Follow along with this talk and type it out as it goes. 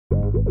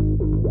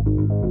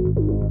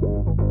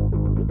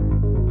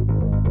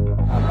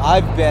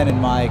I've been in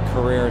my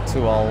career to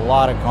a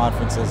lot of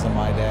conferences in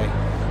my day,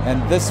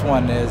 and this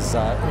one is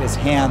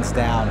hands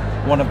down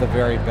one of the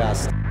very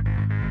best.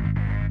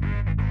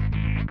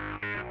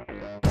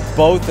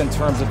 Both in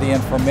terms of the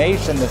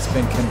information that's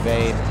been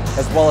conveyed,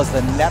 as well as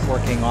the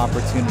networking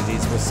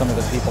opportunities with some of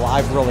the people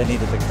I've really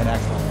needed to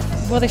connect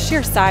with. Well, the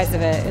sheer size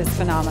of it is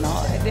phenomenal.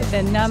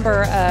 The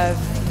number of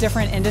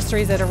different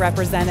industries that are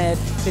represented,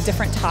 the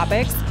different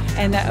topics,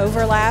 and the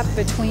overlap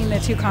between the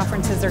two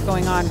conferences that are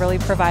going on really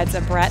provides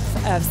a breadth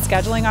of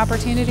scheduling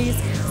opportunities.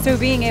 So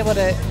being able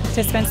to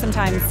spend some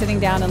time sitting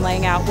down and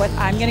laying out what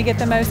I'm going to get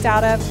the most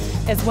out of,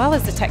 as well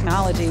as the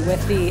technology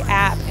with the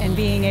app and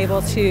being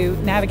able to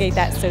navigate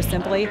that so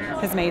simply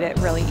has made it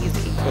really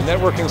easy. The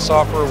networking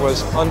software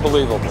was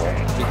unbelievable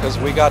because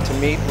we got to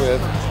meet with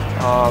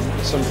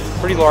some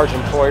pretty large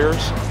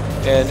employers,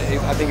 and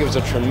I think it was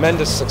a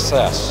tremendous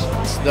success.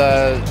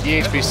 The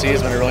EHBC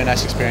has been a really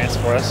nice experience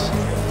for us.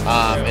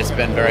 It's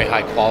been very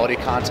high quality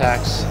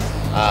contacts.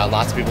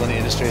 Lots of people in the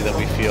industry that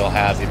we feel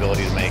have the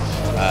ability to make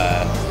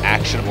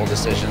actionable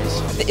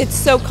decisions. It's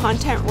so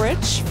content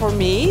rich for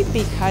me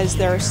because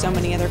there are so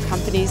many other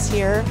companies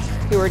here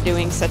who are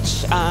doing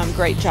such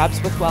great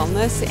jobs with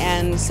wellness,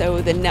 and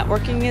so the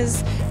networking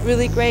is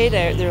really great.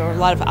 There are a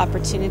lot of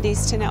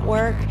opportunities to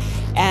network,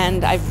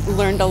 and I've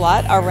learned a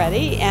lot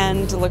already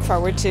and look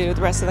forward to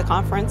the rest of the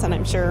conference, and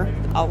I'm sure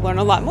I'll learn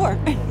a lot more.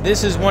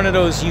 This is one of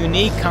those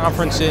unique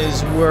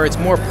conferences where it's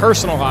more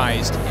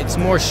personalized, it's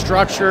more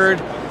structured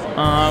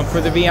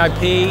for the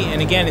VIP,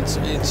 and again, it's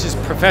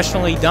just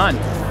professionally done.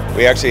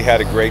 We actually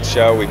had a great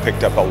show. We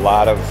picked up a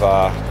lot of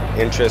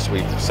interest.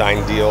 We've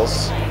signed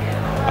deals,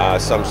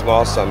 some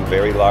small, some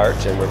very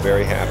large, and we're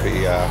very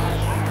happy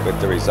with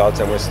the results,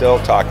 and we're still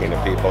talking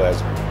to people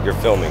as you're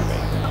filming me.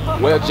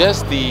 Well,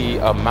 just the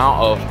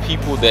amount of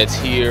people that's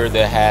here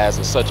that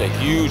has such a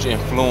huge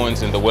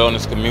influence in the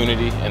wellness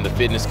community and the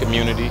fitness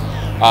community.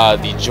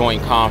 The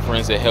joint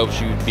conference that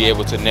helps you be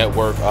able to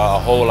network a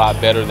whole lot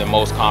better than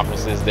most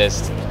conferences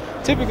that's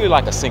typically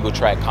like a single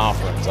track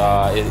conference.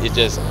 It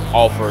just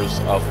offers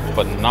a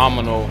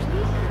phenomenal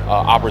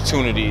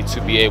opportunity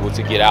to be able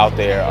to get out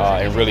there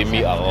and really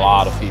meet a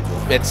lot of people.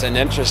 It's an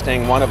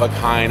interesting,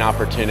 one-of-a-kind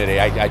opportunity.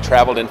 I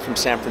traveled in from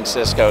San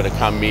Francisco to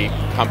come meet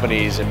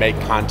companies and make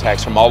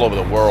contacts from all over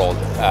the world.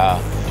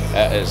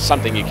 It's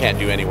something you can't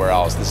do anywhere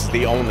else. This is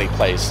the only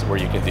place where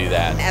you can do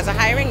that. As a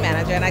hiring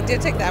manager, and I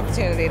did take the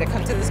opportunity to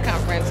come to this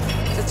conference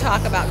to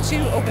talk about 2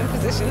 open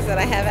positions that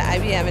I have at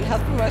IBM in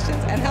health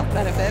promotions and health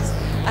benefits.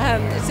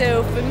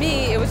 So for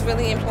me, it was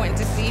really important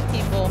to see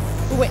people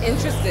who were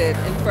interested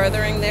in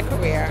furthering their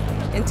career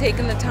and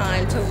taking the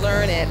time to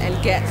learn it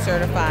and get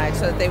certified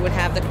so that they would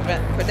have the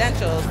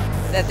credentials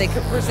that they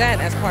could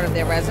present as part of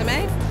their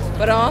resume,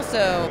 but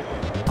also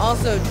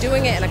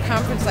doing it in a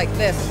conference like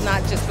this is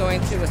not just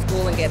going to a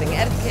school and getting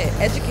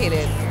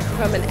educated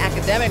from an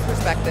academic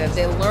perspective.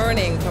 They're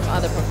learning from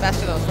other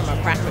professionals from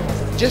a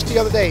practical. Just the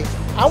other day,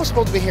 I was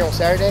supposed to be here on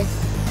Saturday.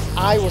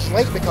 I was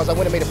late because I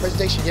went and made a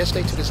presentation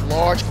yesterday to this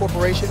large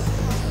corporation,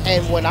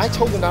 and when I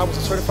told them that I was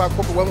a certified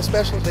corporate wellness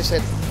specialist, they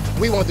said,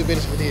 "We want to do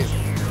business with you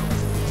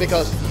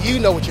because you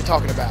know what you're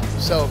talking about."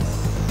 So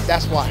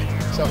that's why.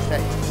 So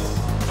hey.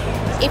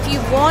 If you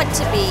want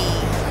to be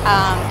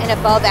an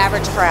above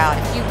average crowd,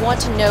 if you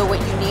want to know what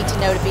you need to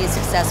know to be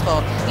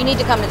successful, you need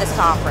to come to this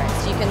conference.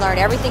 You can learn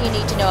everything you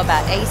need to know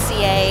about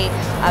ACA,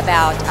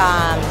 about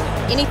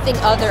anything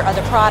other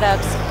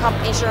products,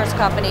 insurance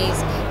companies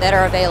that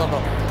are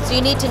available. So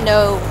you need to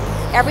know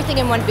everything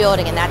in one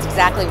building, and that's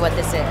exactly what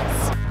this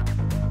is.